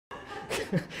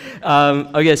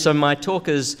Okay, so my talk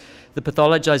is the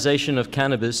pathologization of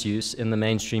cannabis use in the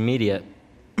mainstream media.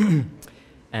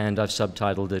 And I've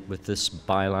subtitled it with this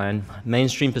byline: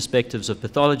 mainstream perspectives of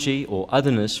pathology or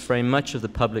otherness frame much of the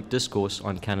public discourse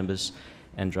on cannabis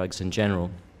and drugs in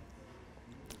general.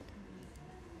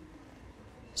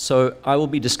 So I will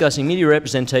be discussing media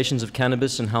representations of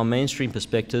cannabis and how mainstream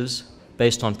perspectives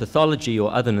based on pathology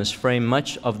or otherness frame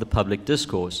much of the public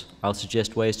discourse. I'll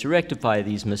suggest ways to rectify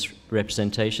these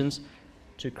misrepresentations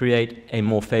to create a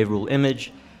more favorable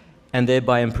image and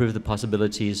thereby improve the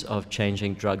possibilities of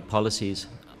changing drug policies.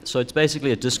 So it's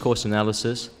basically a discourse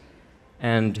analysis.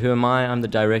 And who am I? I'm the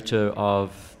director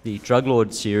of the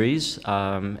Druglawed series.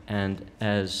 And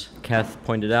as Kath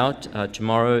pointed out,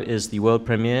 tomorrow is the world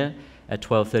premiere at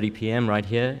 12:30 p.m. right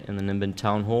here in the Nimbin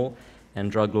Town Hall.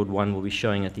 And Druglawed 1 will be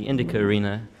showing at the Indica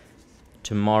Arena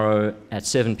tomorrow at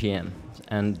 7 p.m.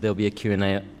 And there'll be a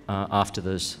Q&A after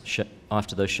those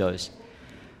shows.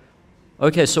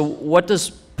 Okay, so what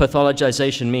does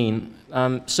pathologization mean?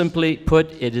 Simply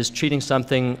put, it is treating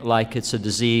something like it's a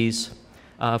disease.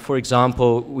 For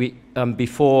example,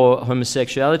 before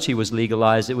homosexuality was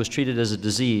legalized, it was treated as a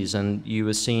disease, and you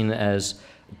were seen as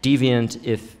deviant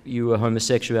if you were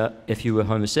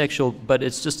homosexual, but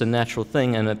it's just a natural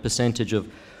thing, and a percentage of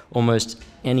almost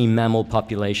any mammal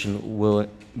population will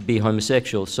be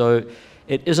homosexual. So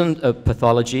it isn't a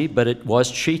pathology, but it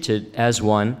was treated as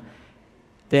one.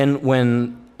 Then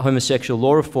when homosexual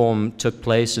law reform took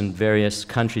place in various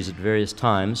countries at various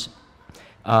times,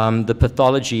 the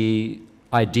pathology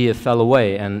idea fell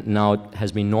away and now it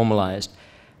has been normalized.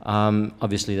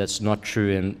 Obviously that's not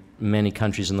true in many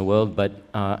countries in the world, but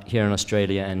here in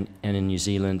Australia and in New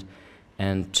Zealand,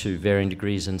 and to varying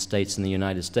degrees in states in the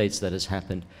United States, that has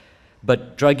happened.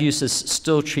 But drug use is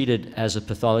still treated as a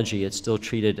pathology. It's still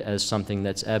treated as something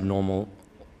that's abnormal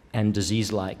and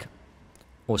disease-like,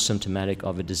 or symptomatic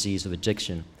of a disease of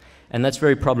addiction. And that's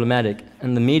very problematic.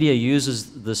 And the media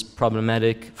uses this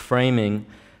problematic framing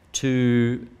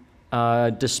to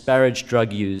disparage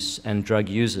drug use and drug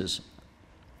users,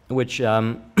 which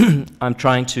I'm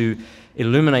trying to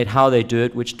illuminate how they do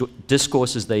it, which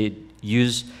discourses they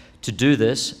use to do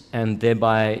this, and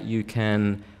thereby you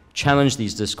can challenge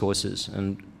these discourses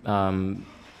and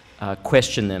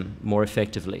question them more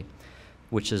effectively,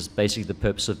 which is basically the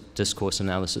purpose of discourse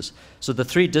analysis. So the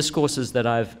three discourses that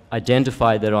I've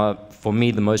identified that are, for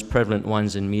me, the most prevalent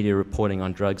ones in media reporting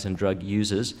on drugs and drug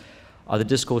users are the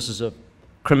discourses of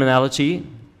criminality,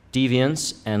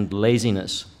 deviance, and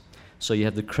laziness. So you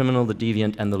have the criminal, the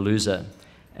deviant, and the loser.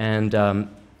 And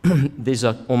these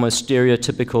are almost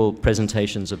stereotypical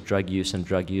presentations of drug use and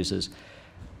drug users.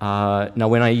 Now,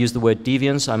 when I use the word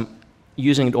deviance, I'm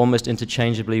using it almost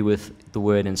interchangeably with the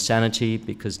word insanity,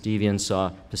 because deviants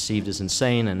are perceived as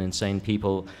insane and insane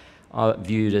people are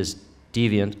viewed as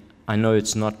deviant. I know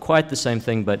it's not quite the same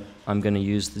thing, but I'm going to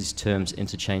use these terms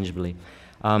interchangeably.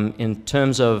 In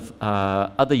terms of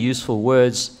other useful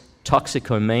words,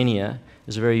 toxicomania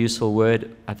is a very useful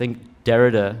word. I think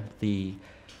Derrida, the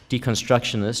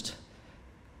deconstructionist,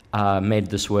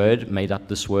 made up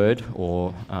this word,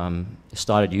 or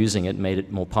started using it, made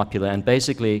it more popular, and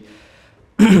basically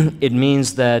it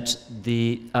means that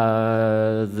the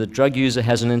drug user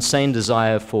has an insane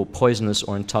desire for poisonous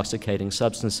or intoxicating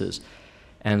substances.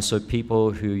 And so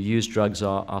people who use drugs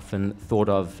are often thought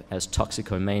of as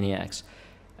toxicomaniacs.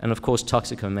 And of course,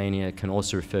 toxicomania can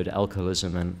also refer to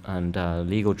alcoholism and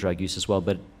legal drug use as well,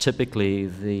 but typically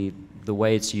the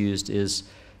way it's used is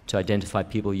to identify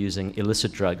people using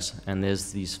illicit drugs, and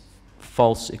there's these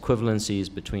false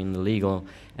equivalencies between the legal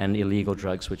and illegal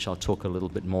drugs, which I'll talk a little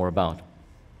bit more about.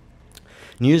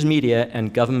 News media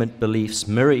and government beliefs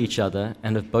mirror each other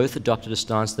and have both adopted a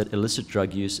stance that illicit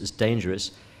drug use is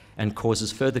dangerous and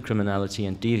causes further criminality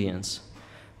and deviance.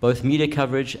 Both media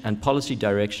coverage and policy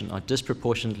direction are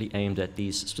disproportionately aimed at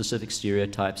these specific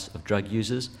stereotypes of drug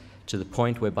users, to the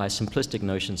point whereby simplistic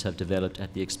notions have developed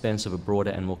at the expense of a broader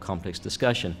and more complex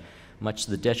discussion, much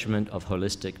to the detriment of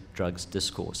holistic drugs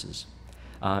discourses.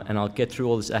 And I'll get through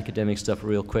all this academic stuff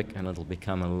real quick, and it'll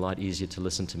become a lot easier to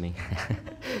listen to me.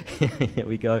 Here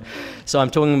we go. So I'm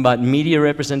talking about media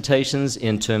representations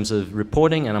in terms of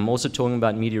reporting, and I'm also talking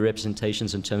about media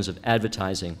representations in terms of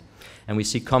advertising. And we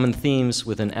see common themes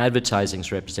within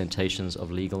advertising's representations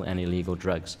of legal and illegal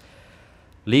drugs.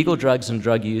 Legal drugs and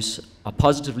drug use are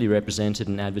positively represented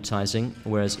in advertising,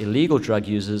 whereas illegal drug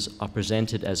users are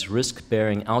presented as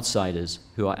risk-bearing outsiders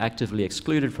who are actively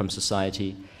excluded from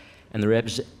society, and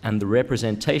the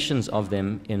representations of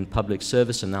them in public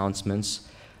service announcements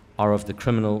are of the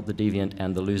criminal, the deviant,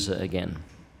 and the loser again.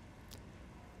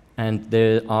 And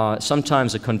there are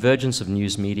sometimes a convergence of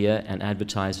news media and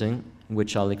advertising,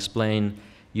 which I'll explain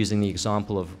using the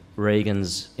example of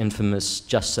Reagan's infamous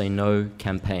Just Say No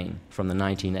campaign from the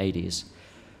 1980s.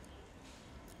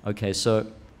 Okay, so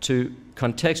to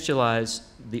contextualize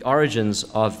the origins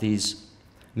of these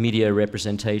media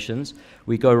representations,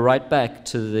 we go right back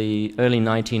to the early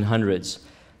 1900s,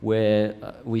 where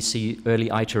we see early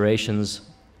iterations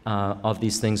of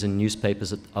these things in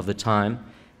newspapers of the time.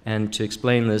 And to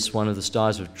explain this, one of the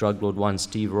stars of Druglawed 1,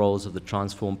 Steve Rolls of the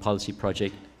Transform Policy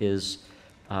Project, is,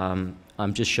 I'm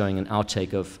just showing an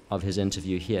outtake of his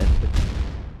interview here.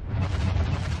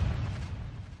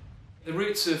 The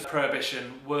roots of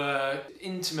prohibition were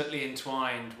intimately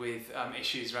entwined with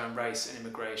issues around race and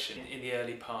immigration in the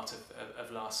early part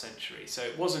of last century. So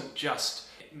it wasn't just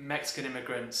Mexican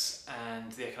immigrants and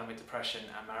the economic depression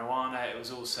and marijuana, it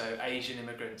was also Asian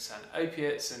immigrants and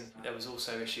opiates, and there was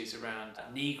also issues around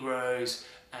Negroes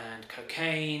and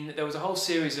cocaine. There was a whole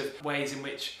series of ways in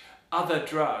which other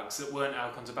drugs that weren't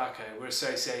alcohol and tobacco were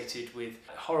associated with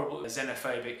horrible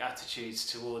xenophobic attitudes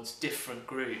towards different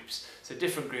groups. So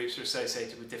different groups were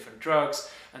associated with different drugs,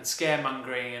 and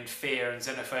scaremongering and fear and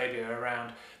xenophobia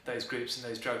around those groups and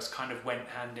those drugs kind of went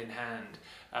hand in hand.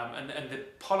 And the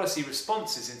policy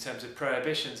responses in terms of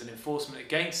prohibitions and enforcement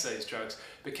against those drugs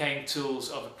became tools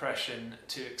of oppression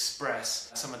to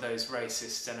express some of those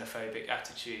racist, xenophobic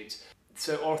attitudes.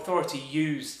 So authority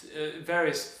used,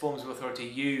 various forms of authority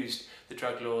used the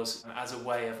drug laws as a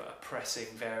way of oppressing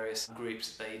various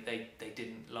groups that they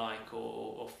didn't like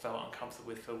or felt uncomfortable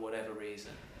with for whatever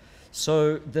reason.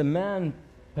 So the man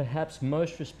perhaps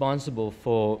most responsible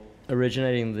for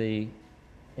originating the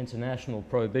international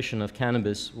prohibition of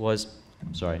cannabis was,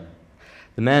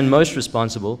 the man most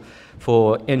responsible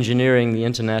for engineering the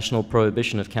international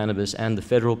prohibition of cannabis and the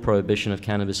federal prohibition of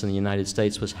cannabis in the United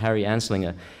States was Harry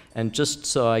Anslinger. And just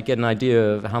so I get an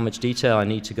idea of how much detail I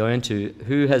need to go into,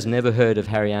 who has never heard of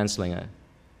Harry Anslinger?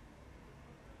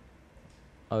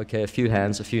 Okay, a few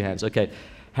hands. Okay.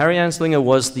 Harry Anslinger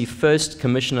was the first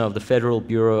commissioner of the Federal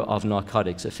Bureau of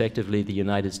Narcotics, effectively the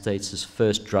United States'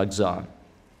 first drug czar.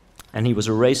 And he was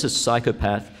a racist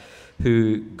psychopath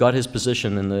who got his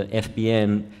position in the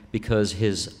FBN because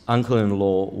his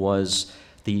uncle-in-law was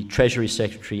the Treasury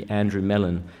Secretary Andrew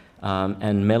Mellon.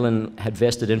 And Mellon had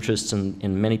vested interests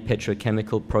in many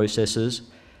petrochemical processes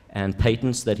and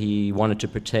patents that he wanted to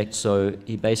protect, so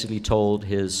he basically told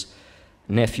his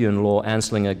nephew-in-law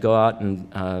Anslinger, go out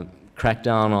and crack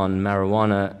down on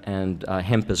marijuana and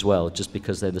hemp as well, just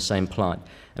because they're the same plant,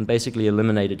 and basically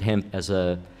eliminated hemp as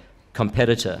a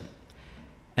competitor.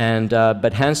 And,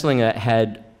 but Anslinger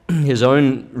had his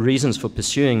own reasons for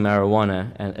pursuing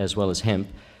marijuana as well as hemp.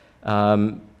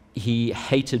 He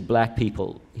hated black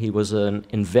people. He was an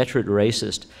inveterate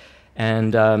racist.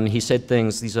 And he said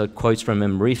things, these are quotes from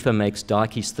him, reefer makes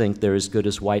darkies think they're as good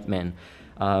as white men.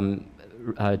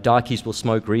 Darkies will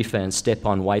smoke reefer and step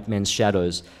on white men's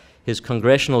shadows. His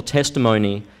congressional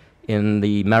testimony in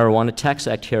the Marijuana Tax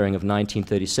Act hearing of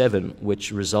 1937,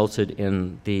 which resulted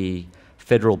in the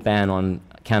federal ban on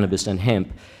cannabis and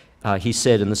hemp, he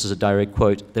said, and this is a direct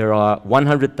quote, there are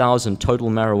 100,000 total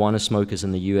marijuana smokers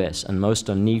in the US, and most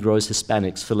are Negroes,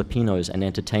 Hispanics, Filipinos, and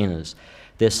entertainers.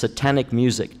 Their satanic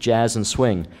music, jazz and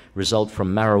swing, result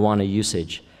from marijuana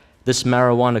usage. This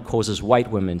marijuana causes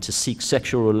white women to seek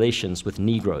sexual relations with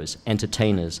Negroes,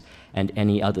 entertainers, and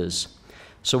any others.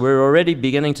 So we're already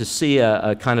beginning to see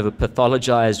a kind of a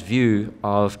pathologized view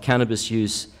of cannabis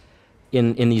use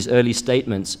in these early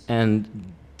statements,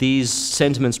 and these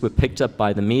sentiments were picked up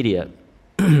by the media.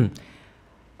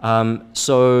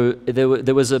 So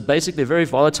there was basically a very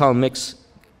volatile mix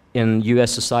in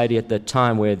US society at that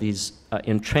time, where these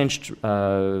entrenched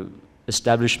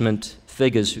establishment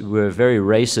figures who were very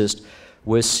racist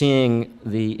were seeing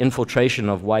the infiltration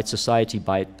of white society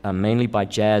by, mainly by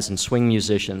jazz and swing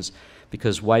musicians,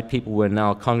 because white people were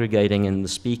now congregating in the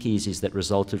speakeasies that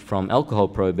resulted from alcohol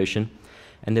prohibition.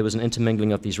 And there was an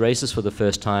intermingling of these races for the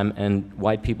first time, and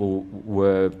white people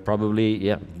were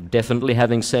probably, definitely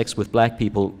having sex with black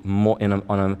people more in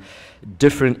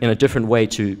a different way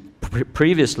to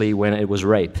previously, when it was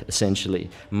rape, essentially.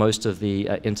 Most of the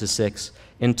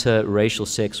interracial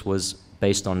sex was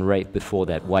based on rape before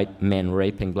that, white men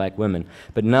raping black women.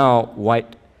 But now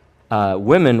white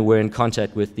women were in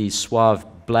contact with these suave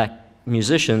black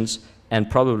musicians and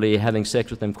probably having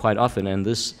sex with them quite often, and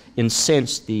this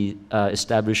incensed the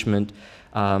establishment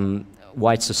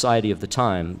white society of the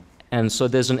time. And so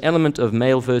there's an element of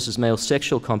male versus male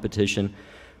sexual competition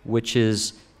which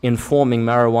is informing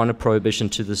marijuana prohibition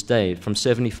to this day. From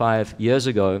 75 years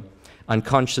ago,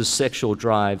 unconscious sexual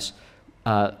drives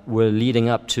were leading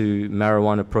up to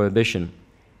marijuana prohibition.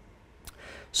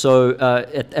 So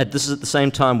this is at the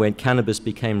same time when cannabis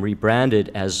became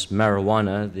rebranded as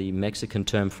marijuana, the Mexican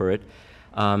term for it,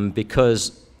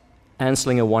 because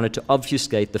Anslinger wanted to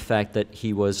obfuscate the fact that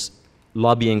he was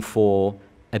lobbying for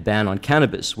a ban on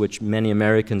cannabis, which many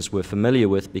Americans were familiar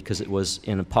with because it was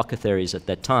in apothecaries at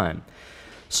that time.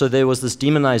 So there was this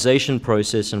demonization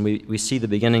process, and we see the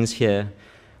beginnings here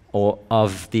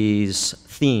of these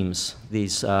themes,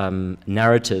 these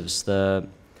narratives, the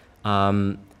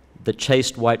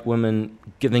chaste white woman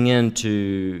giving in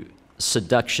to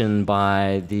seduction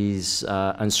by these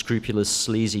unscrupulous,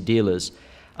 sleazy dealers.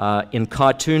 In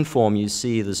cartoon form, you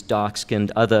see this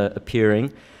dark-skinned other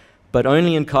appearing, but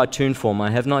only in cartoon form.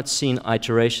 I have not seen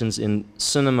iterations in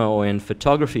cinema or in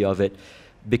photography of it,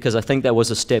 because I think that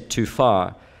was a step too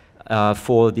far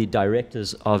for the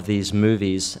directors of these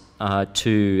movies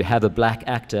to have a black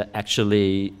actor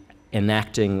actually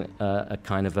enacting a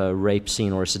kind of a rape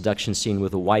scene or a seduction scene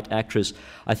with a white actress.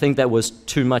 I think that was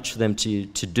too much for them to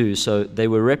do. So they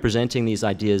were representing these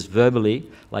ideas verbally,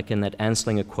 like in that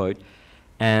Anslinger quote,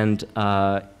 and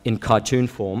in cartoon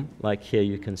form, like here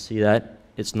you can see that.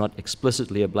 It's not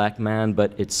explicitly a black man,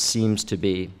 but it seems to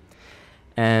be.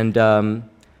 And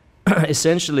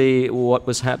essentially what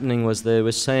was happening was they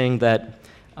were saying that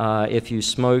if you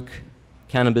smoke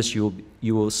cannabis, you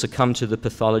will succumb to the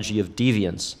pathology of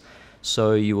deviance.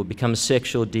 So you will become a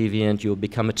sexual deviant, you'll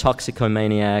become a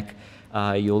toxicomaniac,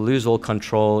 you'll lose all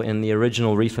control. In the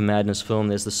original Reefer Madness film,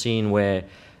 there's the scene where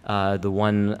the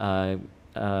one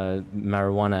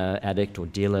marijuana addict or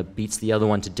dealer beats the other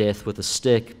one to death with a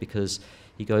stick because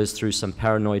he goes through some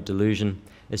paranoid delusion.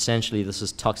 Essentially, this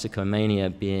is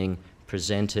toxicomania being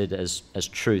presented as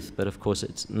truth, but of course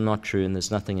it's not true, and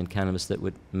there's nothing in cannabis that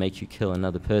would make you kill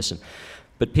another person.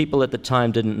 But people at the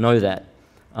time didn't know that,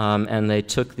 and they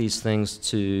took these things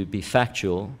to be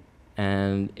factual,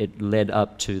 and it led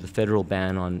up to the federal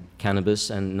ban on cannabis,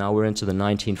 and now we're into the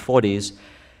 1940s,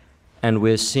 and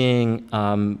we're seeing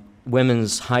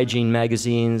women's hygiene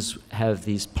magazines have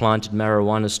these planted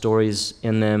marijuana stories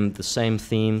in them, the same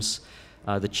themes,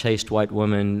 the chaste white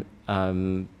woman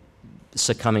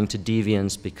succumbing to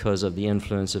deviance because of the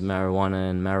influence of marijuana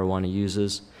and marijuana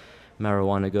users.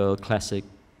 Marijuana Girl, classic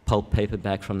pulp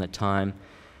paperback from that time.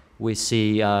 We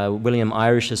see William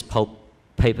Irish's pulp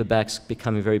paperbacks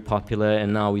becoming very popular,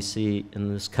 and now we see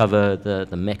in this cover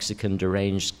the Mexican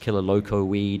deranged killer loco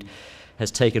weed has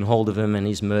taken hold of him, and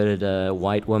he's murdered a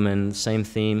white woman, same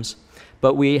themes.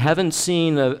 But we haven't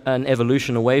seen an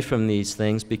evolution away from these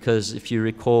things, because if you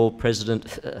recall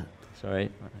President,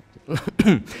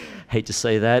 hate to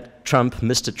say that,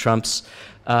 Mr. Trump's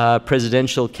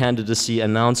presidential candidacy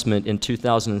announcement in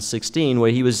 2016,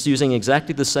 where he was using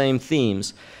exactly the same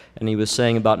themes, and he was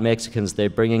saying about Mexicans, they're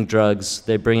bringing drugs,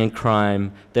 they're bringing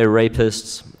crime, they're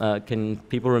rapists. Can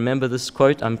people remember this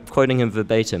quote? I'm quoting him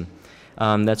verbatim.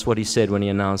 That's what he said when he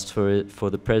announced for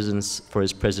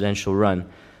his presidential run.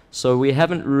 So we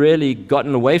haven't really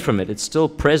gotten away from it. It's still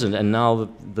present, and now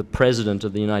the President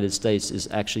of the United States is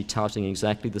actually touting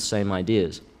exactly the same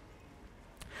ideas.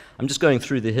 I'm just going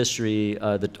through the history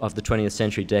of the 20th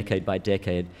century decade by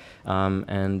decade.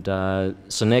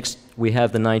 So next we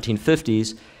have the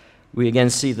 1950s. We again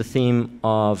see the theme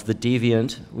of the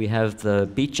deviant. We have the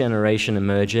Beat generation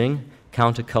emerging,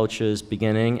 countercultures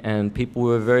beginning, and people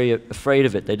were very afraid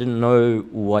of it. They didn't know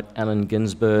what Allen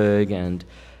Ginsberg and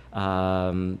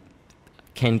Ken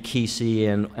Kesey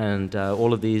and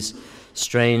all of these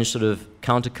strange sort of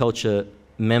counterculture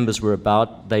members were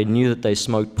about. They knew that they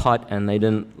smoked pot, and they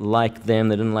didn't like them.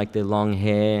 They didn't like their long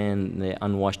hair and their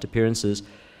unwashed appearances.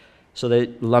 So they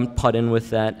lumped pot in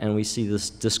with that, and we see this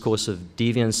discourse of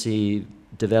deviancy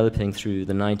developing through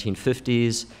the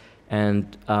 1950s,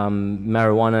 and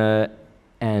marijuana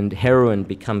and heroin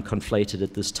become conflated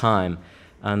at this time.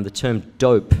 And the term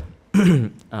dope,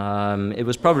 it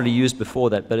was probably used before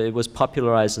that, but it was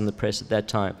popularized in the press at that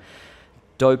time.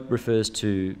 Dope refers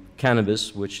to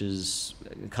cannabis, which is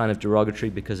kind of derogatory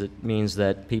because it means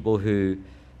that people who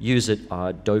use it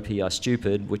are dopey, are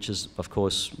stupid, which is, of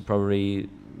course, probably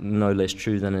no less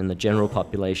true than in the general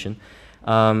population.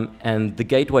 And the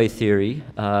gateway theory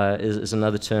is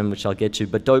another term which I'll get to,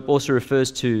 but dope also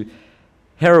refers to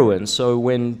heroin. So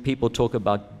when people talk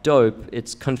about dope,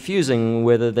 it's confusing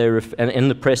whether they're, and in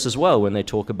the press as well, when they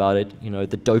talk about it, you know,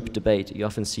 the dope debate, you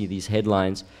often see these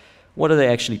headlines. What are they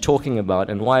actually talking about,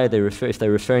 and why are they if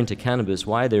they're referring to cannabis,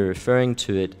 why are they referring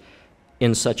to it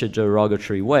in such a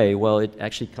derogatory way? Well, it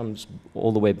actually comes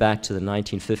all the way back to the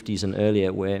 1950s and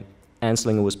earlier, where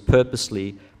Anslinger was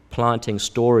purposely planting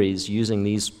stories using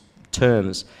these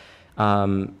terms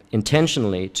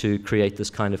intentionally to create this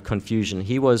kind of confusion.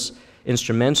 He was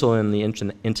instrumental in the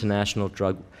international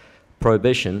drug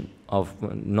prohibition of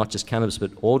not just cannabis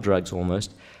but all drugs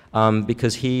almost,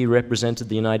 because he represented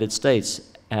the United States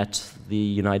at the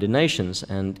United Nations,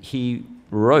 and he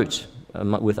wrote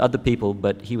with other people,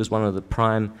 but he was one of the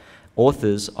prime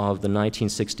authors of the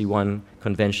 1961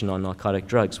 Convention on Narcotic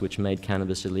Drugs, which made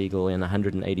cannabis illegal in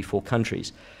 184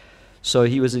 countries. So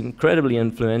he was incredibly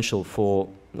influential for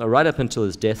right up until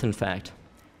his death, in fact.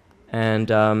 And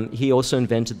he also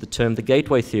invented the term the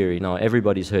gateway theory. Now,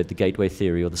 everybody's heard the gateway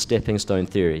theory or the stepping stone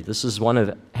theory. This is one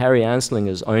of Harry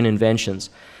Anslinger's own inventions.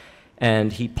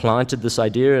 And he planted this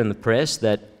idea in the press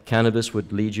that cannabis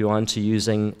would lead you on to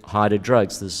using harder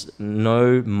drugs. There's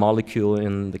no molecule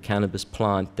in the cannabis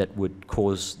plant that would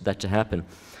cause that to happen.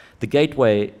 The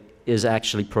gateway is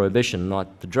actually prohibition,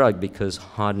 not the drug, because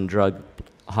hard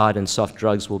and soft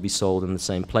drugs will be sold in the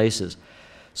same places.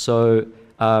 So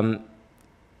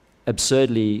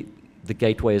absurdly, the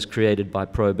gateway is created by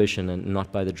prohibition and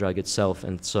not by the drug itself,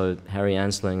 and so Harry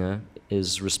Anslinger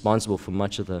is responsible for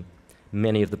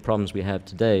many of the problems we have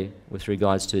today with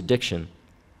regards to addiction.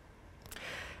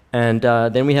 And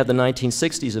then we have the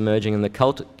 1960s emerging, and the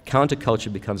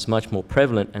counterculture becomes much more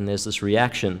prevalent, and there's this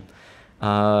reaction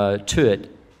to it,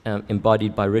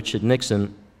 embodied by Richard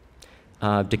Nixon,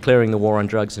 declaring the war on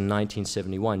drugs in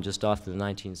 1971. Just after the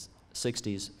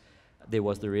 1960s, there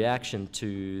was the reaction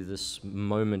to this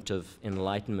moment of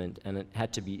enlightenment, and it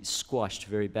had to be squashed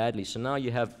very badly. So now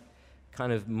you have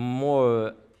kind of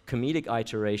more comedic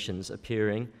iterations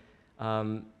appearing.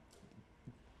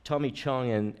 Tommy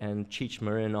Chong and Cheech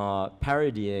Marin are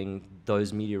parodying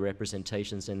those media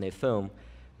representations in their film,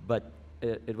 but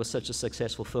it was such a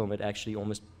successful film, it actually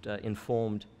almost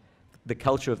informed the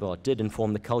culture of art, did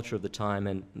inform the culture of the time,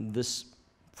 and this,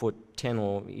 for 10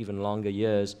 or even longer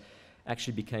years,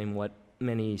 actually became what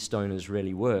many stoners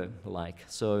really were like.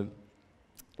 So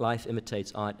life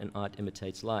imitates art, and art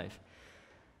imitates life.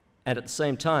 And at the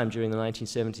same time, during the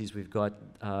 1970s, we've got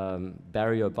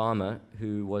Barry Obama,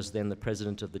 who was then the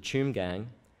president of the Choom Gang.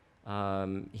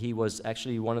 He was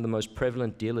actually one of the most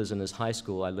prevalent dealers in his high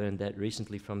school. I learned that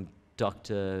recently from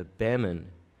Dr. Behrman.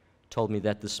 Told me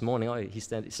that this morning. Oh, he's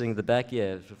sitting at the back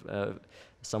here.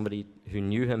 Somebody who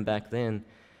knew him back then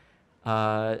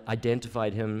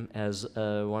identified him as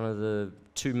one of the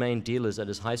two main dealers at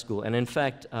his high school. And in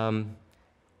fact,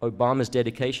 Obama's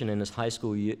dedication in his high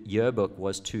school yearbook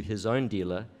was to his own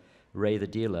dealer, Ray the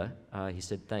dealer. He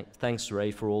said, thanks,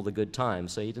 Ray, for all the good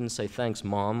times. So he didn't say thanks,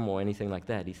 Mom, or anything like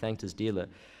that. He thanked his dealer.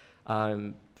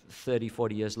 30,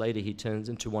 40 years later, he turns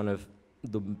into one of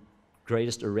the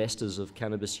greatest arresters of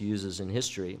cannabis users in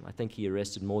history. I think he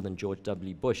arrested more than George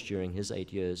W. Bush during his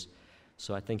 8 years.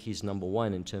 So I think he's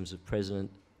 #1 in terms of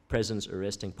presidents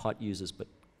arresting pot users, but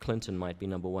Clinton might be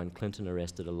 #1. Clinton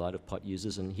arrested a lot of pot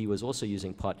users, and he was also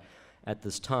using pot at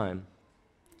this time.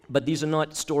 But these are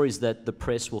not stories that the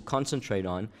press will concentrate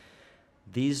on.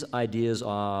 These ideas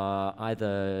are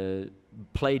either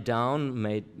played down,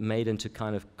 made into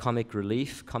kind of comic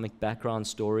relief, comic background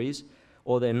stories,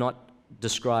 or they're not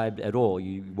described at all.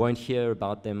 You won't hear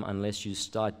about them unless you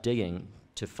start digging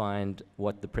to find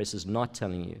what the press is not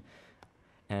telling you.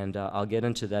 And I'll get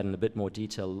into that in a bit more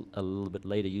detail a little bit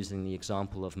later using the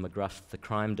example of McGruff the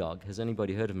crime dog. Has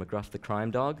anybody heard of McGruff the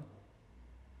crime dog?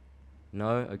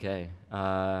 No? Okay.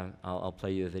 I'll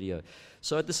play you a video.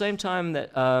 So at the same time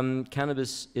that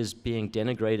cannabis is being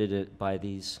denigrated by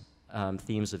these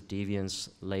themes of deviance,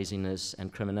 laziness,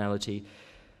 and criminality,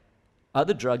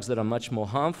 other drugs that are much more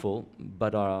harmful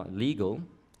but are legal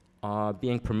are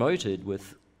being promoted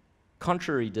with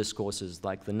contrary discourses,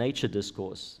 like the nature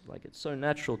discourse. Like, it's so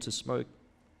natural to smoke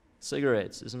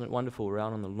cigarettes. Isn't it wonderful? We're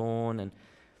out on the lawn, and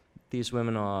these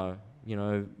women are, you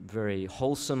know, very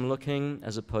wholesome looking,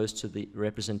 as opposed to the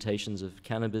representations of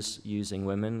cannabis using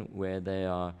women, where they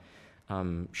are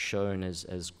shown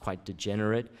as quite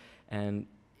degenerate. And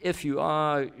if you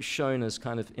are shown as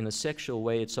kind of in a sexual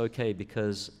way, it's okay,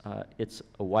 because it's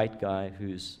a white guy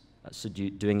who's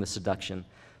doing the seduction.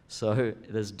 So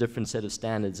there's a different set of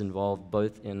standards involved,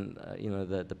 both in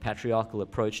the patriarchal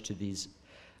approach to these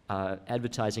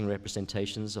advertising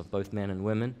representations of both men and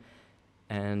women,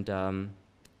 and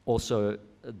also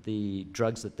the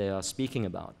drugs that they are speaking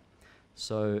about.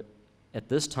 So at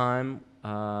this time,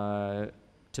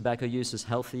 tobacco use is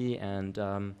healthy,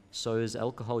 and so is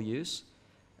alcohol use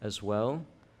as well.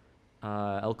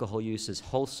 Alcohol use is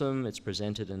wholesome. It's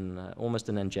presented in almost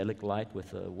an angelic light,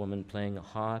 with a woman playing a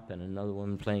harp and another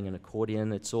woman playing an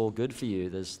accordion. It's all good for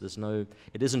you.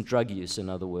 It isn't drug use, in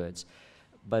other words.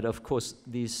 But of course,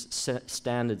 these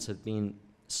standards have been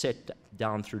set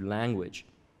down through language.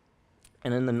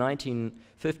 And in the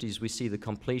 1950s, we see the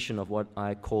completion of what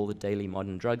I call the daily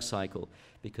modern drug cycle,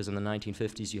 because in the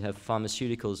 1950s, you have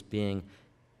pharmaceuticals being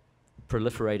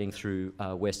proliferating through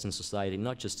Western society,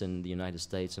 not just in the United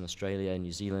States and Australia and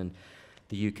New Zealand,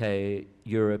 the UK,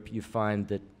 Europe. You find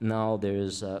that now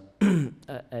there's a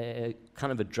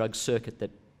kind of a drug circuit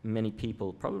that many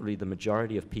people, probably the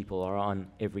majority of people, are on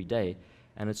every day,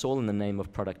 and it's all in the name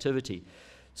of productivity.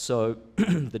 So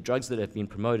the drugs that have been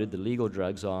promoted, the legal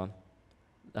drugs, are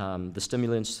the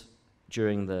stimulants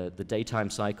during the daytime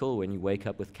cycle when you wake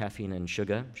up with caffeine and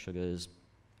sugar. Sugar is,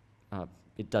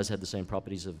 it does have the same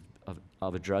properties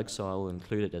of a drug, so I'll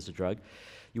include it as a drug.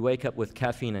 You wake up with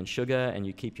caffeine and sugar, and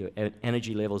you keep your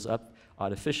energy levels up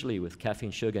artificially with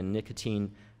caffeine, sugar,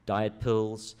 nicotine, diet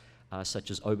pills,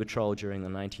 such as Obitrol during the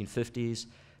 1950s.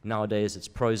 Nowadays, it's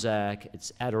Prozac,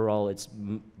 it's Adderall, it's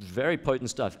very potent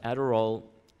stuff. Adderall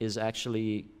is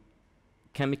actually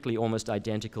chemically almost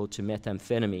identical to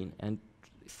methamphetamine, and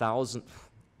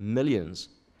millions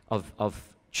of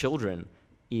children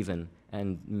even,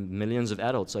 and millions of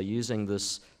adults are using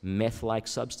this meth-like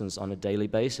substance on a daily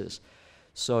basis.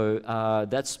 So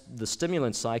that's the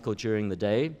stimulant cycle during the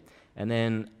day, and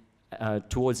then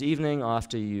towards evening,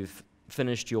 after you've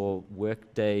finished your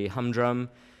workday humdrum,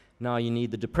 now you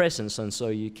need the depressants, and so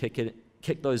you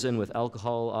kick those in with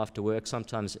alcohol after work.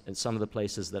 Sometimes in some of the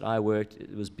places that I worked,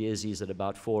 it was beersies at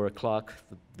about 4 o'clock.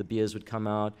 The beers would come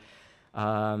out.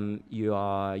 You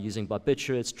are using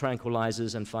barbiturates,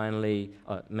 tranquilizers, and finally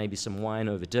maybe some wine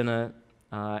over dinner,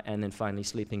 and then finally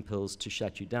sleeping pills to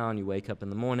shut you down. You wake up in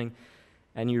the morning,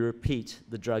 and you repeat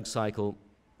the drug cycle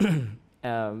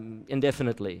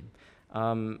indefinitely.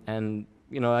 And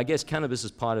you know, I guess cannabis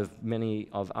is part of many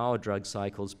of our drug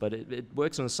cycles, but it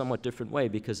works in a somewhat different way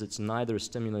because it's neither a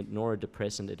stimulant nor a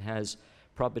depressant. It has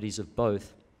properties of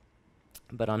both,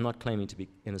 but I'm not claiming to be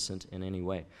innocent in any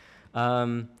way.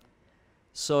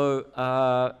 So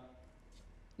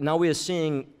now we are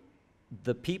seeing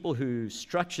the people who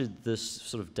structured this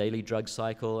sort of daily drug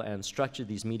cycle and structured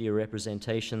these media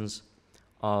representations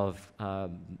of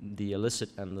the illicit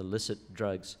and the licit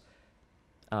drugs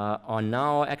are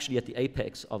now actually at the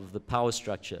apex of the power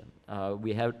structure.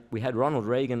 We had Ronald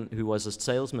Reagan, who was a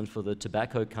salesman for the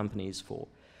tobacco companies for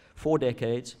 4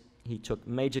 decades. He took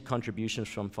major contributions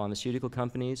from pharmaceutical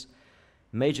companies,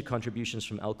 major contributions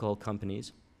from alcohol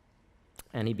companies,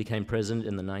 and he became president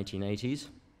in the 1980s.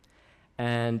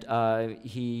 And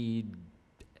he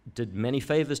did many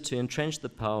favors to entrench the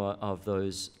power of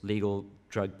those legal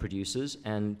drug producers,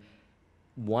 and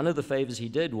one of the favors he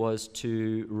did was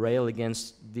to rail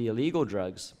against the illegal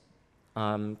drugs,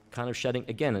 kind of shutting,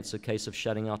 again, it's a case of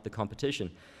shutting out the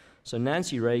competition. So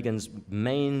Nancy Reagan's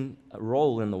main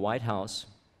role in the White House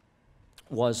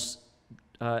was,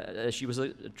 she was a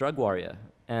drug warrior,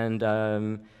 and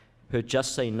her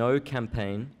Just Say No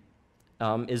campaign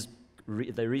is,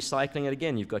 they're recycling it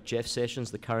again. You've got Jeff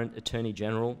Sessions, the current Attorney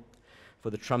General for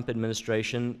the Trump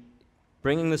administration,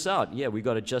 bringing this out. Yeah, we've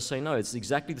got to just say no. It's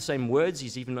exactly the same words.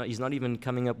 He's not even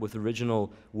coming up with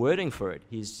original wording for it.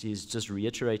 He's just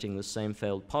reiterating the same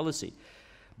failed policy.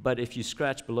 But if you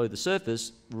scratch below the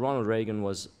surface, Ronald Reagan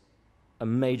was a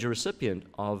major recipient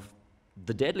of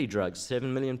the deadly drugs.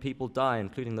 7 million people die,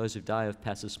 including those who die of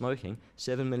passive smoking.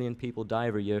 7 million people die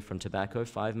every year from tobacco,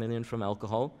 5 million from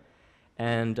alcohol,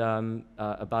 and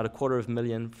about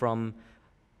 250,000 from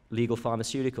legal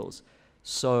pharmaceuticals.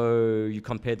 So you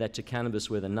compare that to cannabis,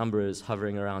 where the number is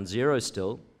hovering around 0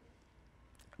 still.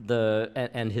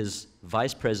 And his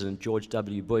vice president, George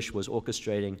W. Bush, was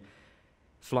orchestrating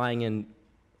flying in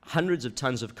hundreds of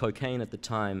tons of cocaine at the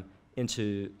time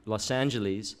into Los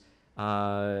Angeles.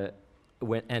 And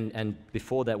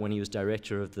before that, when he was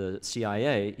director of the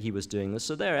CIA, he was doing this.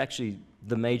 So they're actually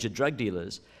the major drug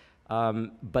dealers.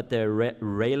 But they're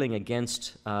railing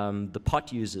against the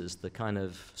pot users, the kind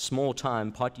of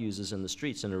small-time pot users in the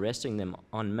streets, and arresting them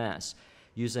en masse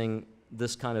using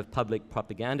this kind of public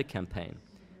propaganda campaign.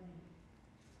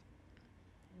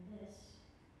 This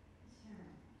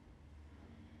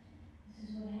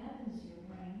is what happens to your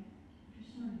brain after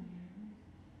smoking heroin.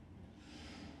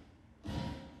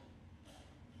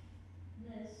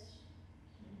 This is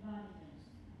what the body does.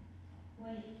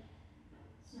 Wait,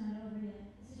 it's not over yet.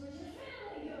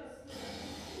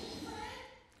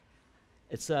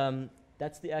 It's,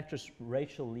 that's the actress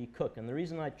Rachel Lee Cook, and the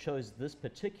reason I chose this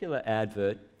particular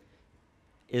advert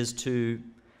is to,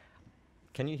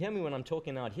 can you hear me when I'm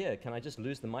talking out here? Can I just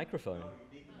lose the microphone? No,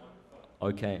 you need the microphone.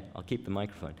 Okay, I'll keep the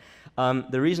microphone.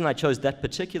 The reason I chose that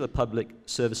particular public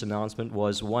service announcement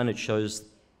was, one, it shows,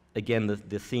 again,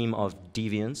 the theme of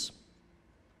deviance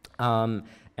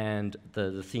and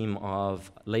the theme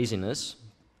of laziness,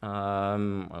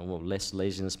 well, less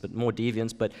laziness, but more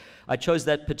deviance. But I chose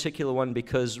that particular one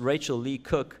because Rachel Lee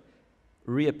Cook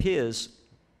reappears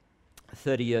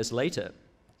 30 years later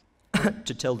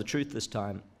to tell the truth this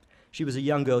time. She was a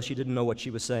young girl, she didn't know what she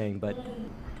was saying, but...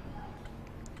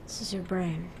 This is your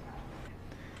brain.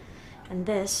 And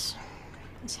this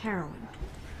is heroin.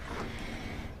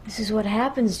 This is what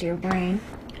happens to your brain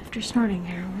after snorting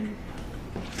heroin.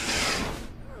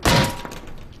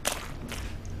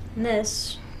 And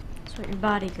this is what your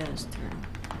body goes through.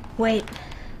 Wait,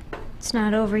 it's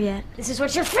not over yet. This is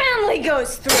what your family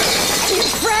goes through. And your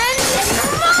friends and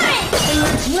your money. And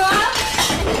your job.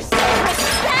 And your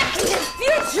self-respect and your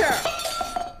future.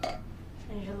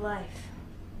 And your life.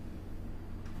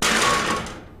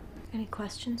 Any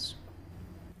questions?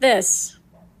 This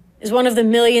is one of the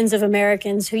millions of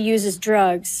Americans who uses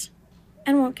drugs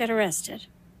and won't get arrested.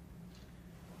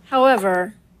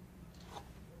 However,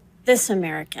 this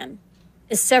American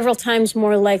is several times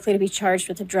more likely to be charged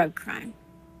with a drug crime.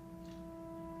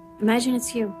 Imagine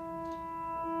it's you.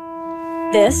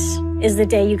 This is the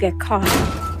day you get caught.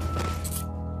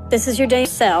 This is your day in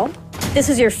cell. This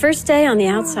is your first day on the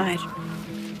outside.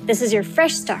 This is your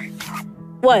fresh start.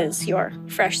 Was your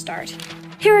fresh start.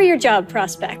 Here are your job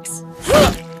prospects.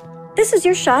 This is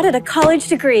your shot at a college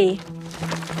degree.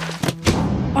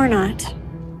 Or not.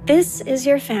 This is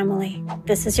your family.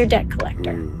 This is your debt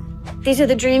collector. These are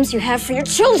the dreams you have for your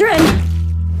children.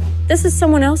 This is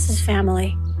someone else's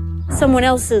family. Someone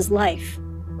else's life.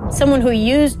 Someone who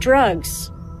used drugs,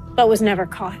 but was never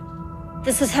caught.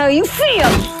 This is how you feel.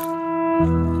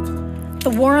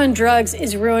 The war on drugs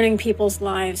is ruining people's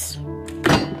lives.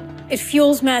 It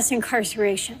fuels mass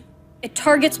incarceration. It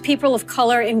targets people of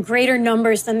color in greater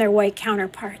numbers than their white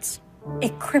counterparts.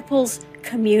 It cripples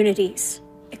communities.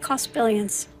 It costs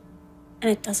billions,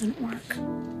 and it doesn't work.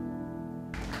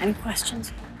 Any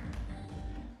questions?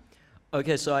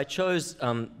 Okay, so I chose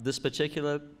this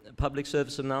particular public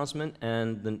service announcement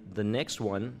and the next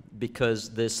one because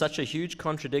there's such a huge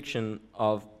contradiction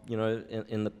of, you know,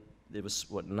 it was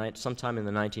what, sometime in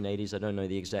the 1980s, I don't know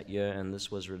the exact year, and this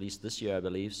was released this year, I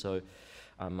believe, so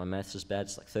my maths is bad,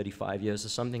 it's like 35 years or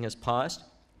something has passed,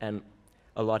 and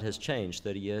a lot has changed.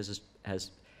 30 years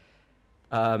has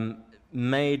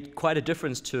made quite a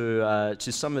difference to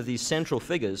some of these central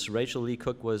figures. Rachel Lee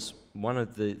Cook was one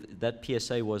of that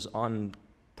PSA was on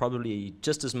probably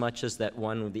just as much as that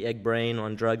one with the egg brain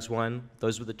on drugs one.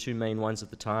 Those were the two main ones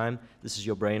at the time. This is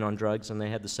your brain on drugs, and they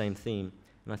had the same theme.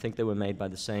 And I think they were made by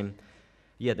the same,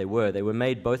 yeah, they were. They were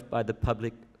made both by the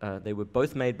public, they were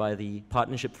both made by the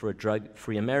Partnership for a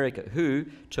Drug-Free America, who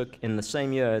took, in the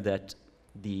same year that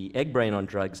the egg brain on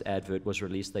drugs advert was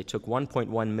released, they took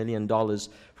 $1.1 million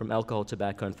from alcohol,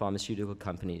 tobacco, and pharmaceutical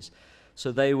companies.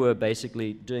 So they were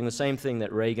basically doing the same thing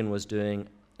that Reagan was doing,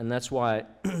 and that's why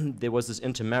there was this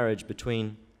intermarriage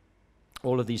between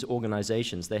all of these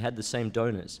organizations. They had the same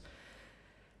donors.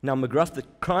 Now, McGruff the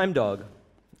Crime Dog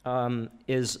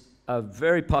is a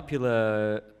very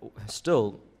popular,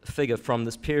 still, figure from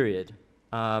this period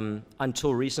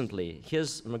until recently.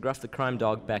 Here's McGruff the Crime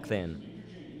Dog back then.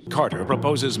 Carter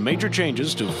proposes major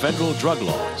changes to federal drug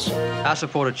laws. I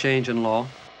support a change in law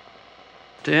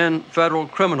to end federal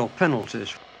criminal penalties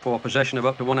for possession of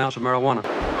up to 1 ounce of marijuana.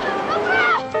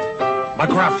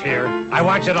 McGruff here. I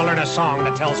want you to learn a song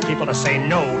that tells people to say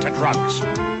no to drugs.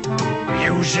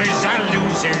 Users are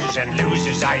losers and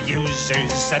losers are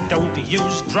users. So don't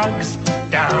use drugs.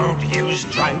 Don't use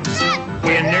drugs.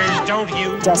 Winners don't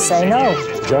use. Just say no.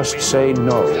 Just say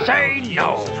no. Say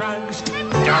no. Drugs.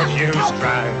 Don't use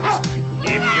drugs.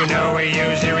 If you know a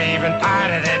user even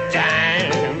part of the time,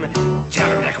 tell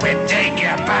them to quit taking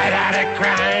a bite out of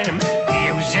crime.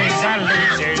 Users are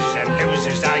losers and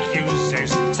losers are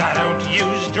users. So don't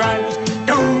use drugs.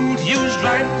 Don't use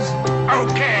drugs.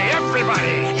 Okay,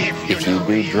 everybody. If you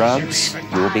do drugs,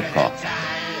 you will be caught.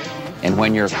 And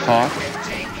when you're caught,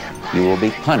 you will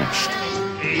be punished.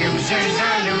 Users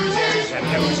are losers and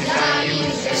losers are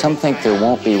users. Some think there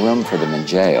won't be room for them in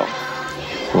jail.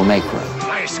 We'll make room.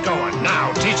 Nice going.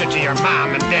 Now teach it to your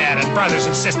mom and dad and brothers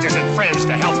and sisters and friends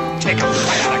to help take a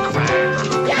bite out of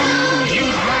crime.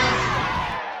 Use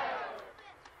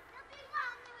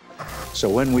drugs. So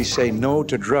when we say no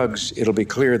to drugs, it'll be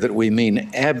clear that we mean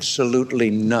absolutely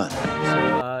none.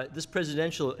 This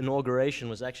presidential inauguration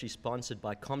was actually sponsored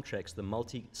by Comtrex, the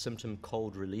multi-symptom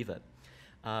cold reliever.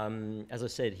 As I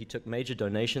said, he took major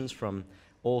donations from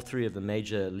all three of the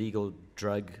major legal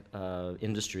drug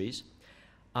industries.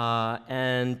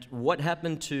 And what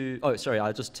happened to... Oh, sorry,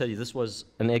 I'll just tell you, this was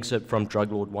an excerpt from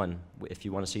Druglawed 1. If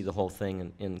you want to see the whole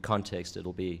thing in context,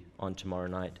 it'll be on tomorrow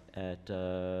night at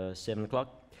 7 o'clock.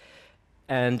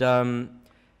 And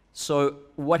So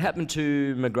what happened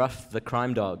to McGruff the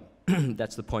crime dog?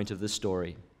 That's the point of this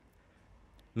story.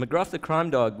 McGruff the crime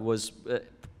dog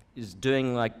is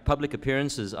doing like public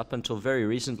appearances up until very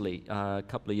recently. A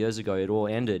couple of years ago it all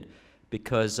ended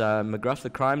because McGruff the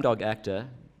crime dog actor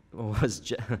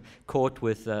was caught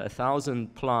with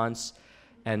 1,000 plants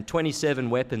and 27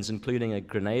 weapons, including a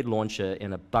grenade launcher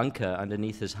in a bunker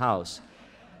underneath his house.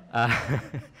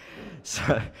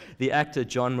 So the actor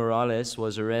John Morales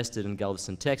was arrested in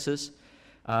Galveston, Texas,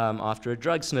 after a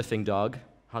drug-sniffing dog,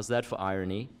 how's that for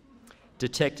irony,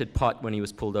 detected pot when he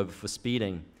was pulled over for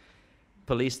speeding.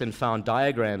 Police then found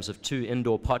diagrams of 2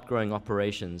 indoor pot-growing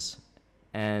operations,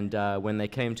 and when they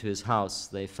came to his house,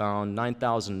 they found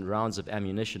 9,000 rounds of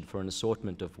ammunition for an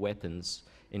assortment of weapons,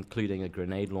 including a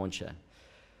grenade launcher.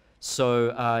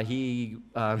 So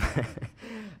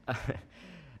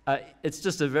it's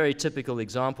just a very typical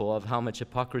example of how much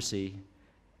hypocrisy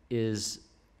is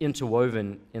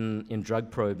interwoven in drug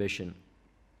prohibition.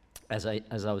 As I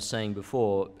was saying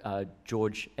before,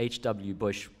 George H.W.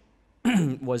 Bush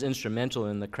was instrumental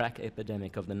in the crack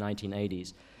epidemic of the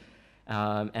 1980s.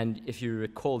 And if you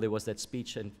recall, there was that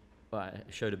speech, and I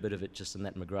showed a bit of it just in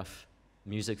that McGruff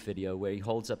music video, where he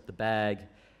holds up the bag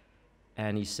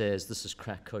and he says, "This is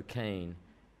crack cocaine,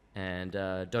 and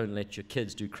don't let your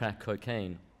kids do crack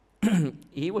cocaine."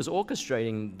 He was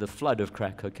orchestrating the flood of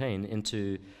crack cocaine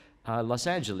into Los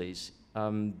Angeles.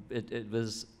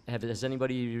 Has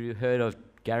anybody heard of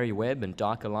Gary Webb and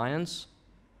Dark Alliance?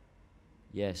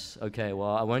 Yes, okay,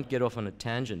 well, I won't get off on a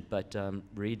tangent, but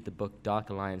read the book Dark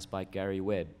Alliance by Gary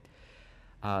Webb.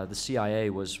 The CIA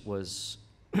was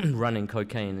running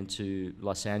cocaine into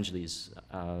Los Angeles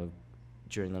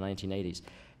during the 1980s.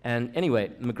 And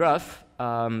anyway, McGruff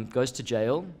goes to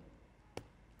jail,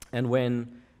 and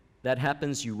when that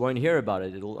happens, you won't hear about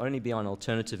it. It'll only be on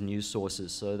alternative news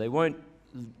sources. So they won't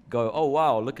go, "Oh,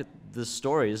 wow, look at this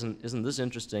story. Isn't this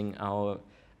interesting? Our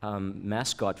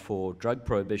mascot for drug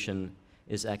prohibition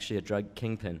is actually a drug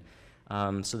kingpin."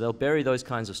 So they'll bury those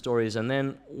kinds of stories, and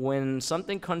then when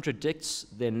something contradicts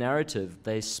their narrative,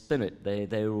 they spin it.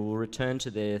 They will return to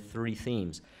their 3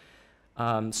 themes.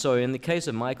 So in the case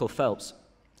of Michael Phelps,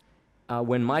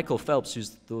 when Michael Phelps,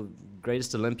 who's the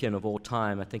greatest Olympian of all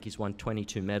time, I think he's won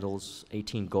 22 medals,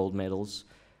 18 gold medals,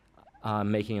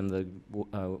 making him the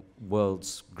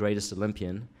world's greatest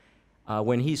Olympian,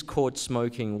 when he's caught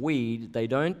smoking weed, they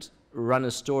don't run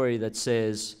a story that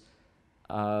says,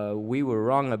 "We were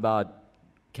wrong about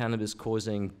cannabis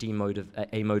causing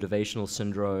amotivational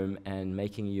syndrome and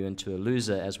making you into a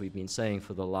loser," as we've been saying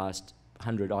for the last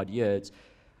 100-odd years.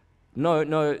 No,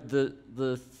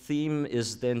 the theme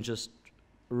is then just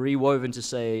rewoven to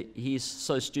say, he's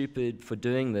so stupid for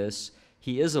doing this,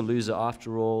 he is a loser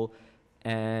after all,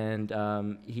 and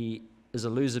he is a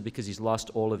loser because he's lost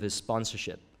all of his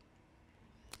sponsorship.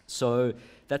 So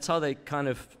that's how they kind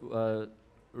of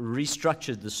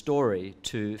restructured the story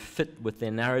to fit with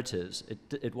their narratives.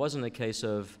 It wasn't a case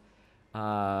of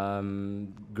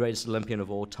greatest Olympian of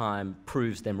all time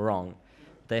proves them wrong.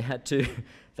 They had to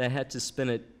spin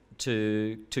it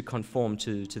to conform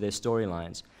to their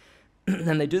storylines.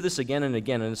 And they do this again and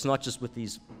again, and it's not just with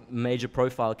these major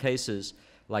profile cases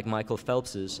like Michael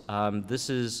Phelps's. This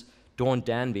is Dawn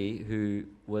Danby, who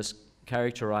was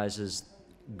characterized as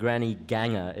Granny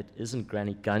Ganger. It isn't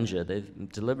Granny Ganja. They've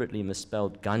deliberately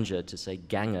misspelled Ganja to say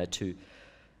Ganger to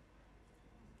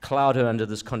cloud her under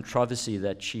this controversy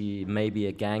that she may be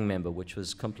a gang member, which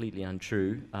was completely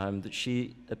untrue. That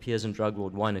she appears in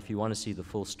Druglawed 1. If you want to see the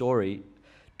full story,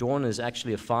 Dawn is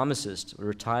actually a pharmacist, a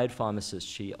retired pharmacist.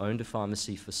 She owned a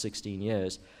pharmacy for 16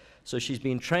 years. So she's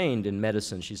been trained in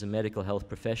medicine. She's a medical health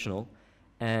professional.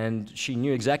 And she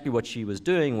knew exactly what she was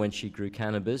doing when she grew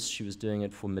cannabis. She was doing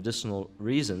it for medicinal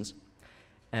reasons.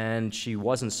 And she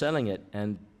wasn't selling it.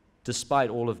 And despite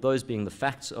all of those being the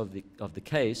facts of the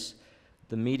case,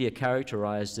 the media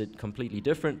characterized it completely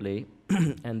differently.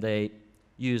 And they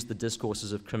used the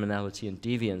discourses of criminality and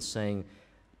deviance, saying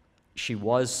she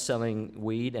was selling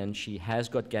weed and she has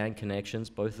got gang connections,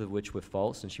 both of which were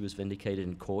false, and she was vindicated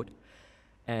in court.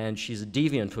 And she's a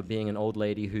deviant for being an old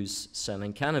lady who's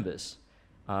selling cannabis.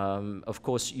 Of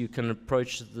course, you can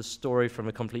approach the story from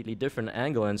a completely different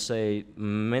angle and say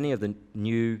many of the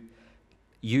new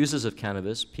users of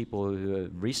cannabis, people who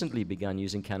have recently begun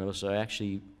using cannabis, are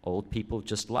actually old people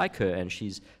just like her, and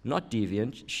she's not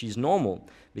deviant, she's normal,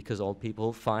 because old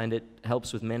people find it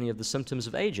helps with many of the symptoms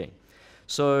of aging.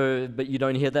 So, but you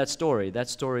don't hear that story. That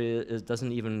story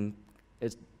doesn't even,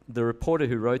 the reporter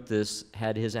who wrote this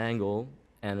had his angle,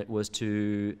 and it was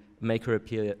to make her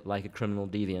appear like a criminal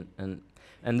deviant.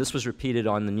 And this was repeated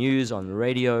on the news, on the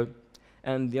radio,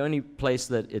 And the only place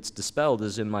that it's dispelled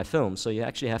is in my film. So you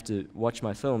actually have to watch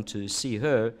my film to see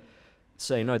her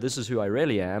say, no, this is who I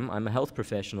really am. I'm a health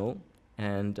professional,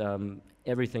 and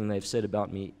everything they've said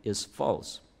about me is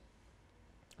false.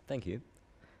 Thank you.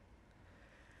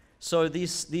 So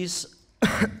these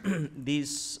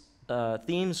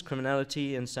themes,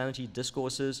 criminality, insanity,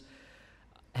 discourses,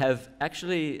 have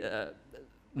actually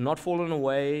not fallen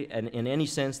away, and in any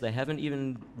sense they haven't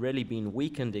even really been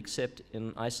weakened except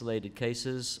in isolated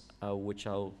cases, which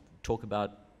I'll talk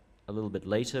about a little bit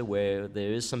later, where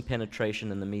there is some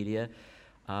penetration in the media,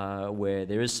 where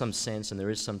there is some sense and there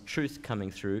is some truth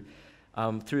coming through.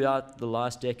 Throughout the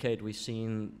last decade, we've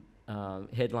seen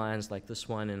headlines like this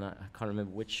one, and I can't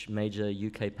remember which major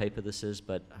UK paper this is,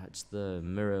 but it's the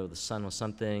Mirror or the Sun or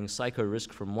something. Psycho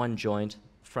risk from one joint,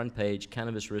 front page,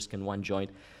 cannabis risk in one joint.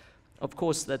 Of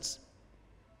course, that's,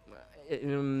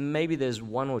 maybe there's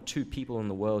 1 or 2 people in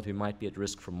the world who might be at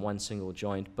risk from one single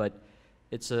joint, but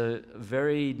it's a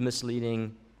very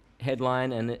misleading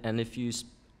headline, and if you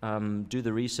do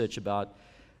the research about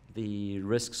the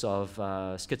risks of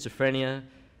schizophrenia,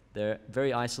 they're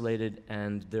very isolated,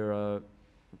 and there are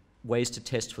ways to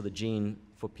test for the gene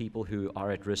for people who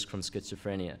are at risk from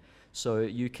schizophrenia. So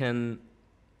you can,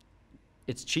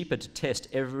 it's cheaper to test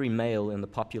every male in the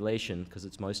population, because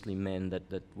it's mostly men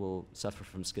that will suffer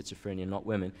from schizophrenia, not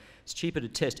women. It's cheaper to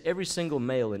test every single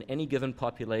male in any given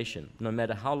population, no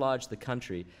matter how large the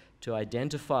country, to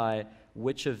identify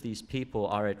which of these people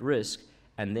are at risk,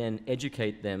 and then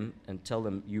educate them and tell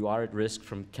them you are at risk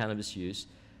from cannabis use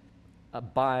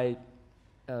by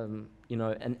you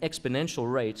know, an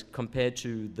exponential rate compared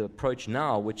to the approach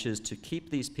now, which is to keep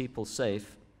these people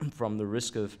safe from the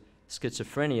risk of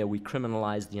schizophrenia. We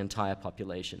criminalize the entire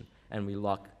population, and we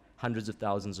lock hundreds of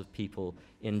thousands of people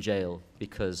in jail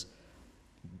because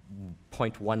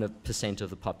 0.1% of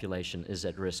the population is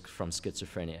at risk from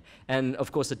schizophrenia. And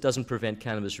of course, it doesn't prevent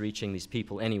cannabis reaching these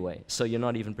people anyway, so you're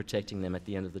not even protecting them at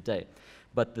the end of the day.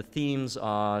 But the themes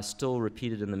are still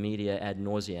repeated in the media ad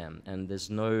nauseam, and there's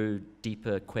no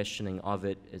deeper questioning of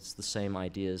it. It's the same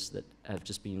ideas that have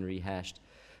just been rehashed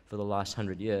for the last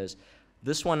 100 years.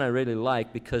 This one I really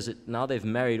like because now they've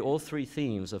married all 3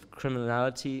 themes of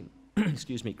criminality,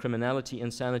 excuse me, criminality,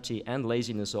 insanity, and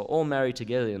laziness are all married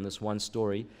together in this one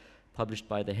story published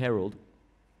by the Herald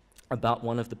about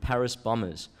one of the Paris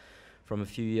bombers from a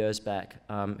few years back,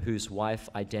 whose wife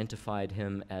identified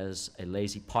him as a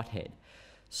lazy pothead.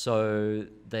 So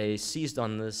they seized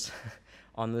on this,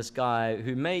 on this guy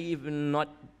who may even not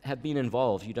have been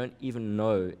involved. You don't even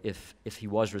know if he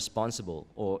was responsible,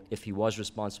 or if he was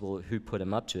responsible, who put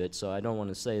him up to it. So I don't want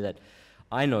to say that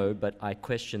I know, but I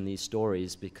question these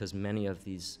stories because many of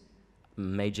these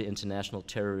major international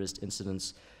terrorist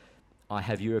incidents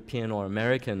have European or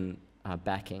American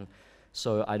backing.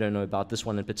 So I don't know about this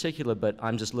one in particular, but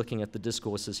I'm just looking at the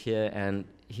discourses here, and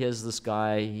here's this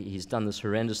guy, he's done this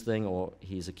horrendous thing, or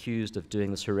he's accused of doing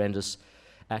this horrendous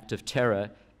act of terror,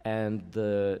 and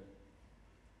the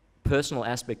personal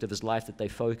aspect of his life that they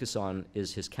focus on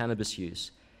is his cannabis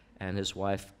use. And his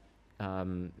wife,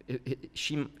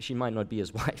 she might not be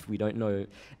his wife, we don't know,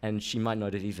 and she might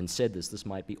not have even said this. This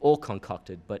might be all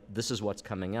concocted, but this is what's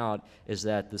coming out, is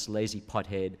that this lazy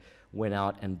pothead went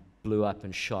out and blew up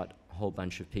and shot a whole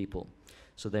bunch of people.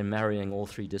 So they're marrying all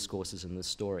 3 discourses in this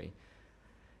story.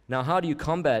 Now, how do you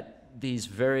combat these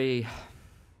very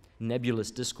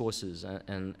nebulous discourses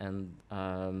and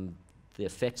the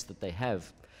effects that they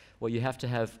have? Well, you have to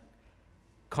have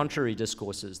contrary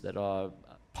discourses that are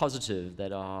positive,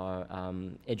 that are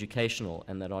educational,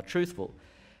 and that are truthful,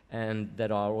 and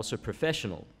that are also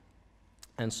professional.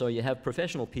 And so you have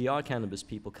professional PR cannabis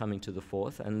people coming to the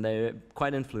forth, and they're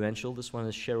quite influential. This one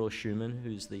is Cheryl Schumann,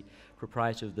 who's the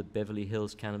proprietor of the Beverly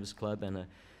Hills Cannabis Club and a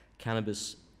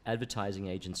cannabis advertising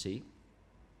agency.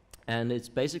 And it's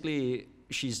basically,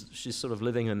 she's sort of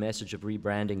living her message of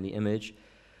rebranding the image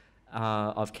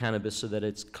of cannabis so that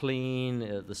it's clean,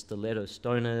 the stiletto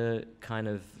stoner kind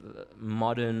of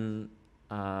modern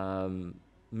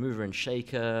mover and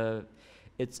shaker.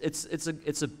 It's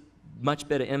a much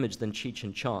better image than Cheech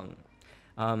and Chong.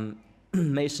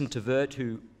 Mason Tvert,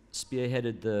 who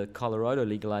spearheaded the Colorado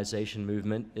legalization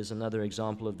movement, is another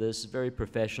example of this. Very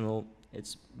professional.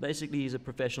 It's basically, he's a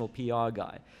professional PR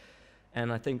guy,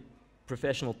 and I think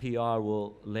professional PR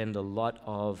will lend a lot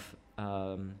of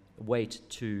weight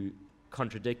to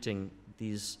contradicting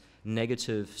these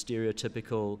negative,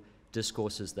 stereotypical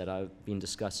discourses that I've been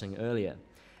discussing earlier.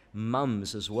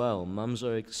 Mums as well. Mums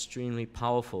are extremely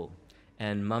powerful,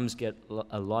 and mums get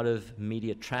a lot of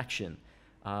media traction.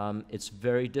 It's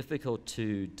very difficult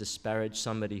to disparage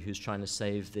somebody who's trying to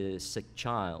save their sick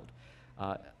child.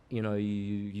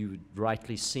 you would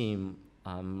rightly seem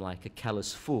like a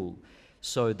callous fool.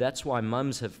 So that's why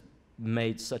mums have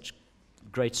made such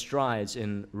great strides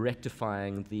in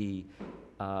rectifying the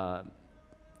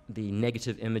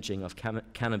negative imaging of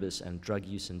cannabis and drug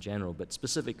use in general, but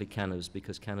specifically cannabis,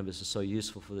 because cannabis is so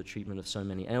useful for the treatment of so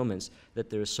many ailments that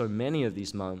there are so many of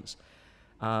these mums.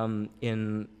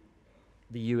 In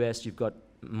the US, you've got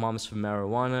Moms for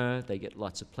Marijuana. They get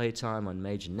lots of playtime on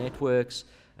major networks.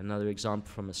 Another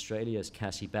example from Australia is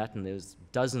Cassie Batten. There's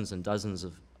dozens and dozens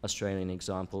of Australian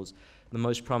examples. The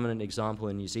most prominent example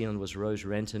in New Zealand was Rose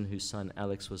Renton, whose son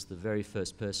Alex was the very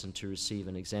first person to receive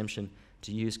an exemption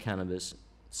to use cannabis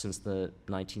since the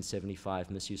 1975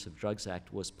 Misuse of Drugs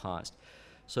Act was passed.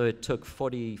 So it took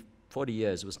 40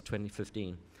 years, it was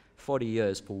 2015, 40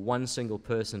 years for one single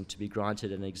person to be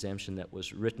granted an exemption that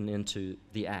was written into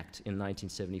the Act in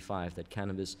 1975, that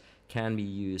cannabis can be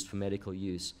used for medical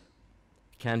use,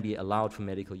 can be allowed for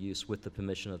medical use with the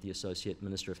permission of the Associate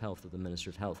Minister of Health or the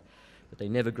Minister of Health. But they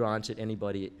never granted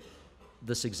anybody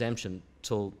this exemption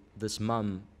till this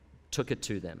mum took it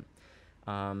to them.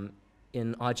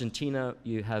 In Argentina,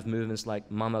 you have movements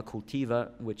like Mama Cultiva,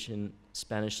 which in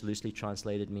Spanish loosely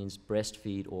translated means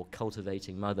breastfeed or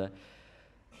cultivating mother.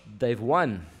 They've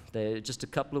won. Just a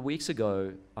couple of weeks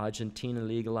ago, Argentina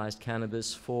legalized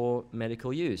cannabis for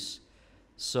medical use.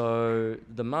 So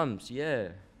the mums, yeah.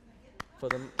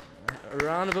 A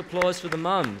round of applause for the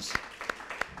mums.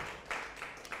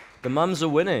 The mums are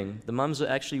winning. The mums are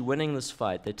actually winning this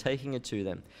fight. They're taking it to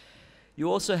them.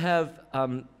 You also have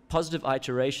positive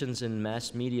iterations in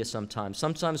mass media sometimes.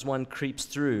 Sometimes one creeps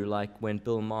through, like when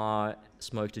Bill Maher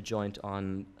smoked a joint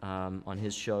on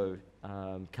his show,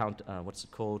 what's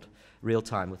it called? Real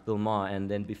Time with Bill Maher, and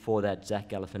then before that, Zach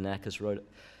Galifianakis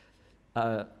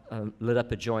lit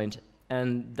up a joint,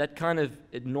 and that kind of,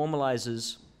 it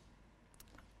normalizes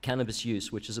cannabis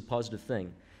use, which is a positive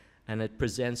thing, and it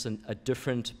presents a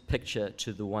different picture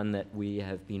to the one that we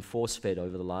have been force-fed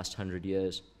over the last 100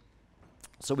 years.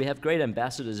 So we have great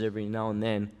ambassadors every now and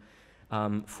then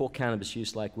for cannabis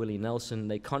use, like Willie Nelson.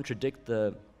 They contradict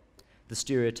the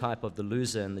stereotype of the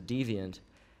loser and the deviant,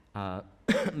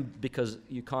 because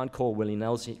you can't call Willie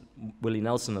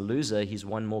Nelson a loser. He's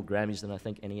won more Grammys than I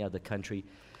think any other country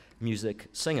music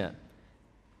singer.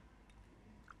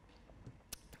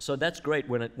 So that's great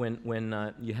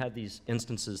when you have these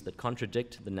instances that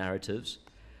contradict the narratives,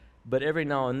 but every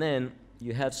now and then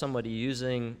you have somebody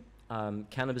using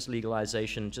cannabis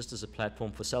legalization just as a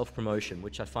platform for self-promotion,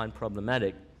 which I find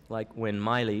problematic, like when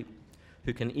Miley,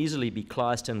 who can easily be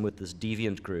classed in with this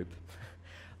deviant group,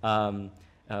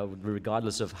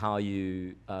 regardless of how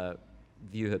you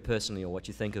view her personally or what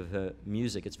you think of her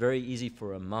music. It's very easy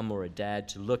for a mum or a dad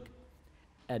to look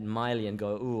at Miley and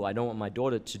go, ooh, I don't want my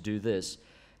daughter to do this.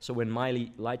 So when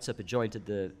Miley lights up a joint at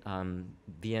the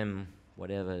VMT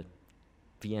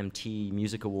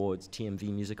Music Awards,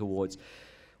 TMV Music Awards,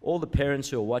 all the parents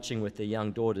who are watching with their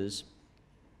young daughters,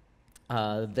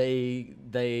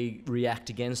 they react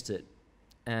against it.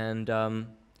 And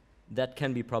that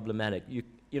can be problematic.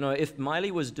 You know, if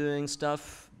Miley was doing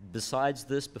stuff besides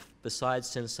this, besides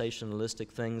sensationalistic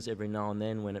things every now and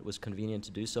then when it was convenient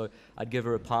to do so, I'd give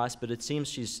her a pass, but it seems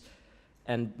she's,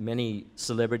 and many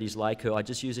celebrities like her, are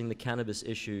just using the cannabis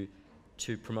issue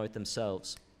to promote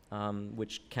themselves,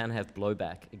 which can have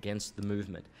blowback against the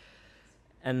movement.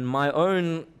 And my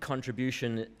own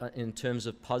contribution in terms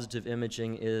of positive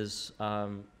imaging is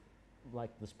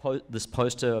like this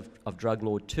poster of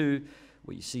Druglawed 2,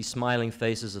 where you see smiling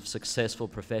faces of successful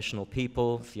professional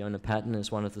people. Fiona Patten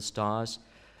is one of the stars.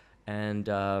 And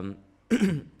I'm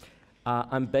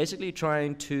basically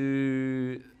trying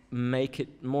to make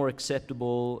it more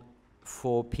acceptable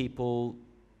for people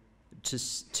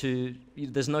to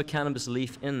there's no cannabis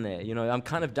leaf in there. You know, I'm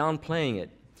kind of downplaying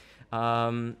it.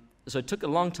 So it took a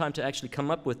long time to actually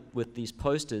come up with these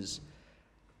posters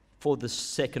for the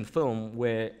second film,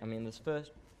 where, I mean,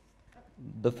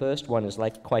 the first one is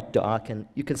like quite dark, and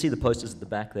you can see the posters at the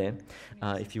back there,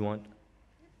 if you want.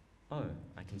 Oh,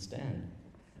 I can stand.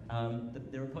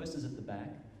 There are posters at the back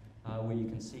where you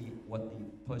can see what the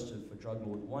poster for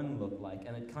Druglawed 1 looked like,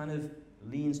 and it kind of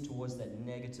leans towards that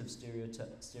negative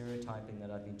stereotyping that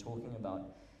I've been talking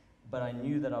about. But I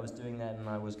knew that I was doing that, and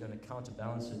I was going to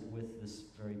counterbalance it with this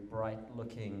very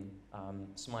bright-looking,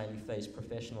 smiley-face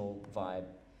professional vibe,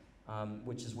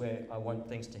 which is where I want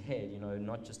things to head, you know,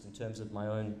 not just in terms of my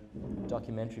own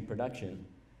documentary production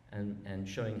and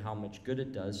showing how much good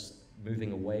it does,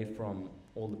 moving away from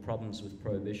all the problems with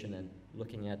prohibition and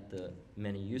looking at the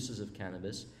many uses of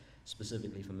cannabis,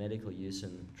 specifically for medical use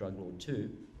in Druglawed 2.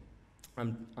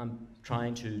 I'm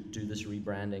trying to do this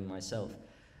rebranding myself.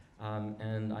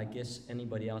 And I guess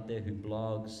anybody out there who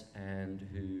blogs and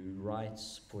who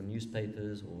writes for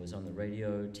newspapers or is on the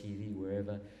radio, TV,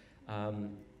 wherever,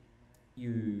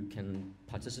 you can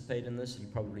participate in this. You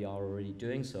probably are already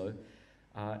doing so.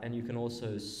 And you can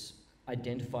also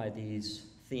identify these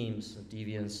themes of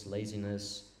deviance,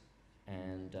 laziness,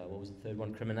 and what was the third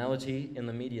one? Criminality in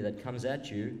the media that comes at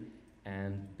you,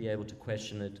 and be able to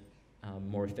question it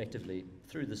more effectively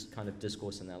through this kind of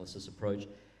discourse analysis approach.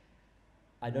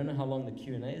 I don't know how long the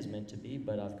Q&A is meant to be,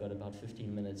 but I've got about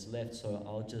 15 minutes left, so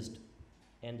I'll just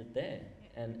end it there.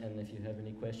 And if you have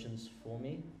any questions for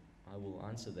me, I will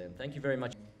answer them. Thank you very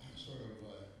much. I'm sort of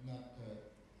not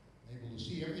able to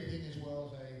see everything as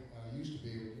well as I used to be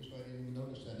able to, so I didn't even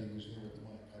notice that he was there with the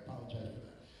mic. I apologize for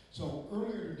that. So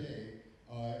earlier today,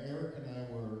 Arik and I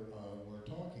were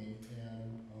talking,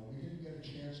 and we didn't get a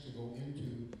chance to go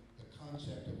into the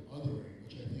concept of othering,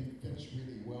 which I think fits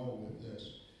really well with this.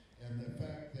 And the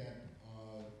fact that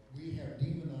we have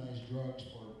demonized drugs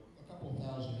for a couple of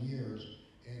thousand years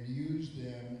and used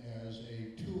them as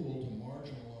a tool to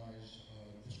marginalize,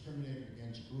 discriminate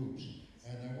against groups.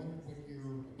 And I wonder what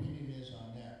your opinion is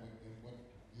on that, what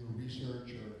your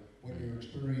research or what your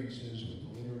experience is with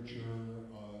the literature,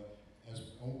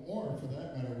 or for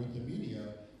that matter with the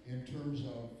media, in terms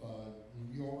of,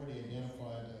 you already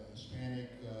identified Hispanic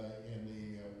in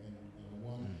the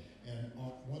one. And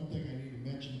one thing I need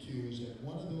to mention to you is that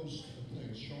one of those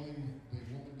things showing the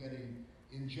woman getting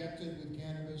injected with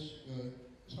cannabis,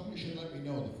 somebody should let me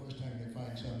know the first time they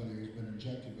find somebody who's been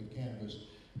injected with cannabis.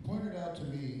 Pointed out to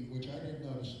me, which I didn't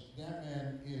notice, that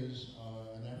man is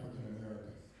an African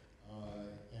American.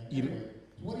 And anyway,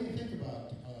 what do you think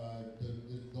about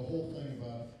the whole thing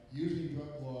about using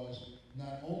drug laws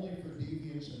not only for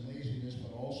deviance and laziness,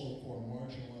 but also for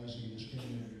marginalizing and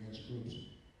discriminating against groups?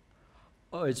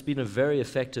 Oh, it's been a very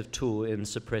effective tool in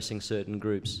suppressing certain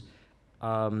groups.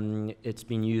 It's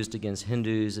been used against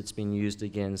Hindus, it's been used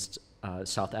against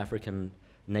South African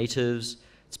natives,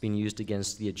 it's been used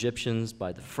against the Egyptians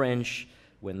by the French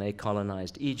when they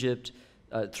colonized Egypt.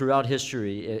 Throughout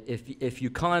history, if you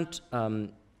can't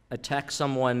attack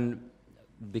someone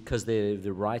because their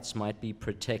rights might be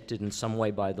protected in some way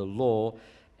by the law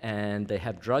and they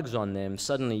have drugs on them,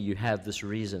 suddenly you have this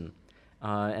reason.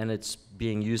 And it's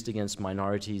being used against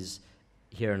minorities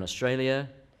here in Australia,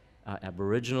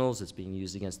 Aboriginals. It's being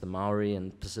used against the Maori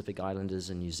and Pacific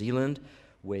Islanders in New Zealand,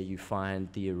 where you find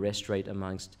the arrest rate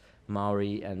amongst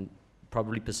Maori and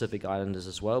probably Pacific Islanders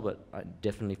as well, but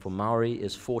definitely for Maori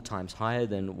is 4 times higher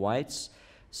than whites,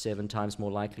 7 times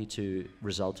more likely to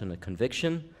result in a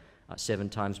conviction, 7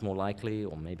 times more likely,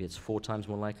 or maybe it's 4 times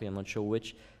more likely, I'm not sure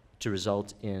which, to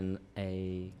result in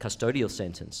a custodial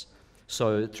sentence.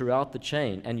 So throughout the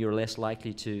chain, and you're less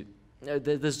likely to,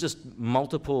 there's just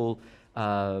multiple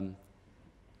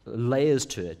layers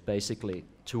to it, basically,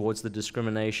 towards the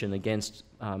discrimination against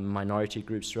minority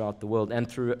groups throughout the world. And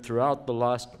throughout the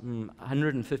last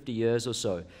 150 years or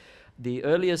so, the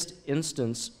earliest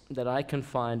instance that I can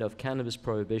find of cannabis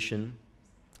prohibition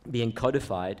being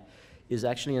codified is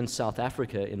actually in South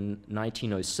Africa in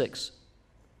 1906,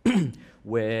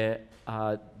 where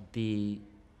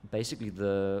basically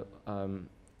the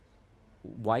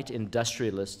white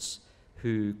industrialists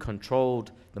who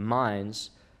controlled the mines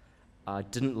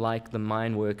didn't like the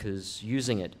mine workers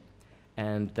using it,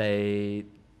 and they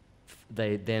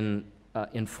then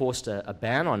enforced a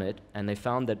ban on it, and they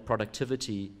found that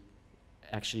productivity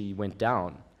actually went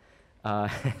down.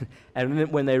 And then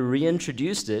when they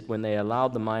reintroduced it, when they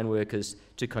allowed the mine workers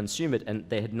to consume it, and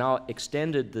they had now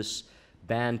extended this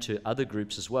ban to other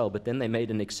groups as well, but then they made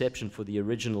an exception for the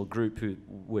original group who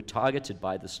were targeted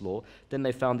by this law, then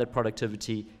they found that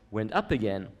productivity went up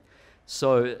again.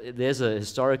 So there's a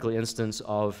historical instance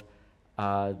of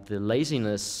the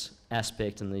laziness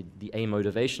aspect and the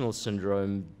amotivational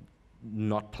syndrome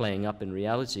not playing up in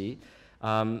reality.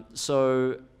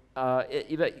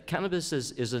 Cannabis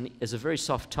is a very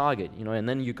soft target, you know, and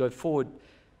then you go forward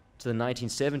to the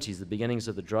 1970s, the beginnings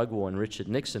of the drug war, and Richard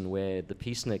Nixon, where the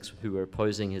peaceniks who were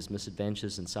opposing his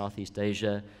misadventures in Southeast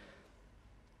Asia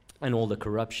and all the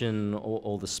corruption,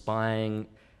 all the spying,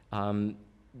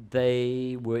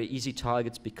 they were easy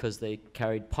targets because they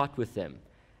carried pot with them.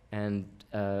 And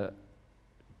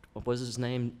what was his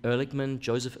name?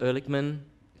 Joseph Ehrlichman.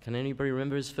 Can anybody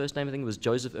remember his first name? I think it was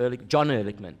John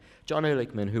Ehrlichman. John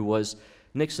Ehrlichman, who was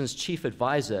Nixon's chief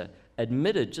advisor,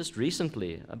 admitted just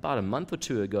recently, about a month or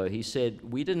 2 ago, he said,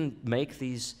 we didn't make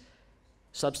these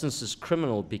substances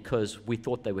criminal because we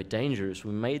thought they were dangerous.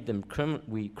 We made them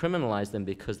we criminalized them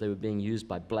because they were being used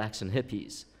by blacks and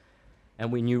hippies.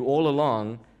 And we knew all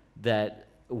along that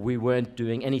we weren't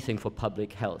doing anything for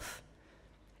public health.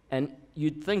 And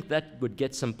you'd think that would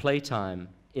get some playtime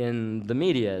in the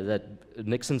media, that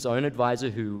Nixon's own advisor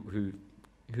who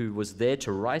was there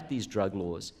to write these drug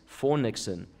laws for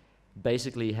Nixon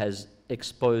basically has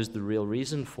exposed the real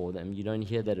reason for them. You don't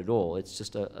hear that at all. It's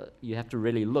just you have to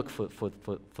really look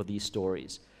for these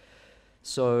stories.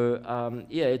 So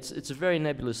yeah, it's a very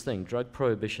nebulous thing. Drug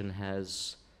prohibition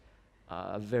has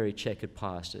a very checkered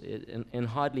past. In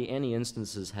hardly any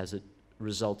instances has it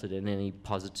resulted in any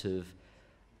positive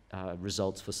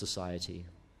results for society.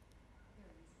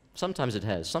 Sometimes it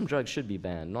has. Some drugs should be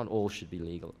banned. Not all should be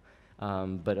legal.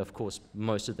 But of course,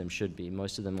 most of them should be.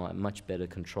 Most of them are much better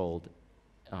controlled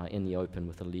in the open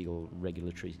with a legal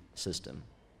regulatory system.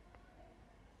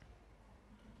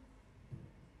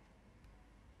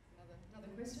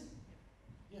 Another question?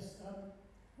 Yes,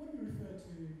 when you refer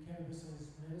to cannabis as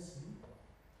medicine,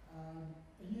 are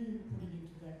you putting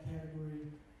into that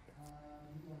category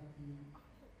like the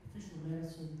official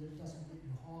medicine that doesn't get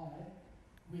you high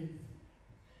with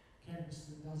cannabis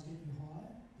that does get you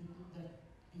high? That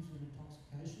gives you an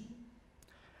intoxication?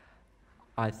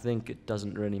 I think it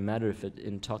doesn't really matter if it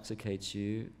intoxicates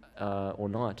you or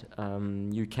not.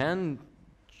 You can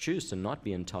choose to not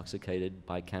be intoxicated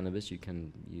by cannabis.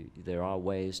 There are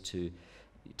ways to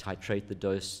titrate the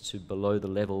dose to below the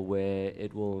level where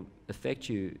it will affect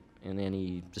you in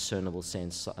any discernible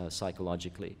sense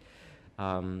psychologically.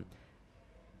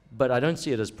 But I don't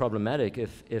see it as problematic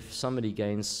if somebody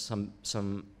gains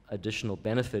some additional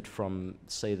benefit from,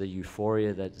 say, the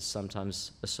euphoria that is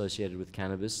sometimes associated with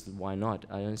cannabis. Why not?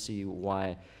 I don't see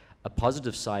why a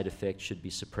positive side effect should be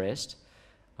suppressed.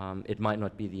 It might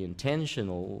not be the intention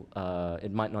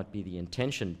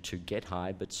to get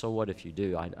high, but so what if you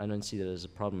do? I don't see that as a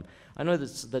problem. I know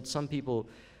that some people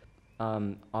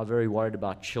are very worried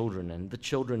about children and the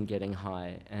children getting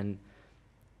high, and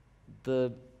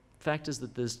the fact is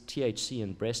that there's THC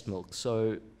in breast milk,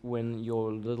 so when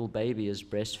your little baby is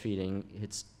breastfeeding,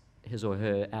 his or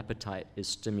her appetite is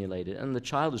stimulated, and the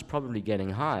child is probably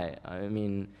getting high. I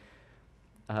mean,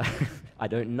 I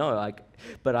don't know,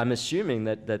 but I'm assuming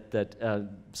that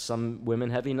some women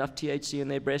have enough THC in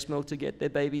their breast milk to get their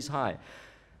babies high.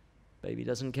 Baby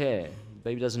doesn't care. The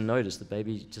baby doesn't notice. The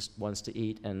baby just wants to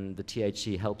eat, and the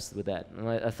THC helps with that. And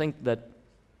I think that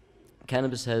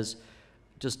cannabis has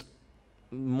just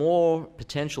more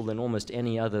potential than almost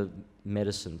any other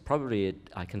medicine. Probably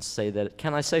I can say that.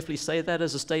 Can I safely say that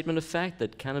as a statement of fact,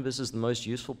 that cannabis is the most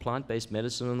useful plant-based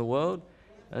medicine in the world?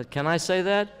 Can I say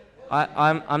that?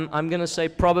 I'm going to say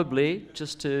probably,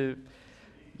 just to,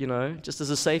 just as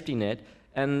a safety net.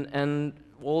 And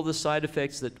all the side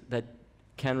effects that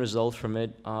can result from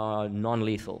it are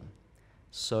non-lethal.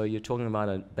 So you're talking about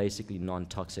a basically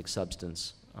non-toxic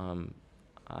substance.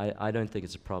 I don't think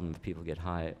it's a problem if people get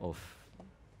high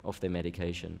off their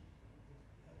medication.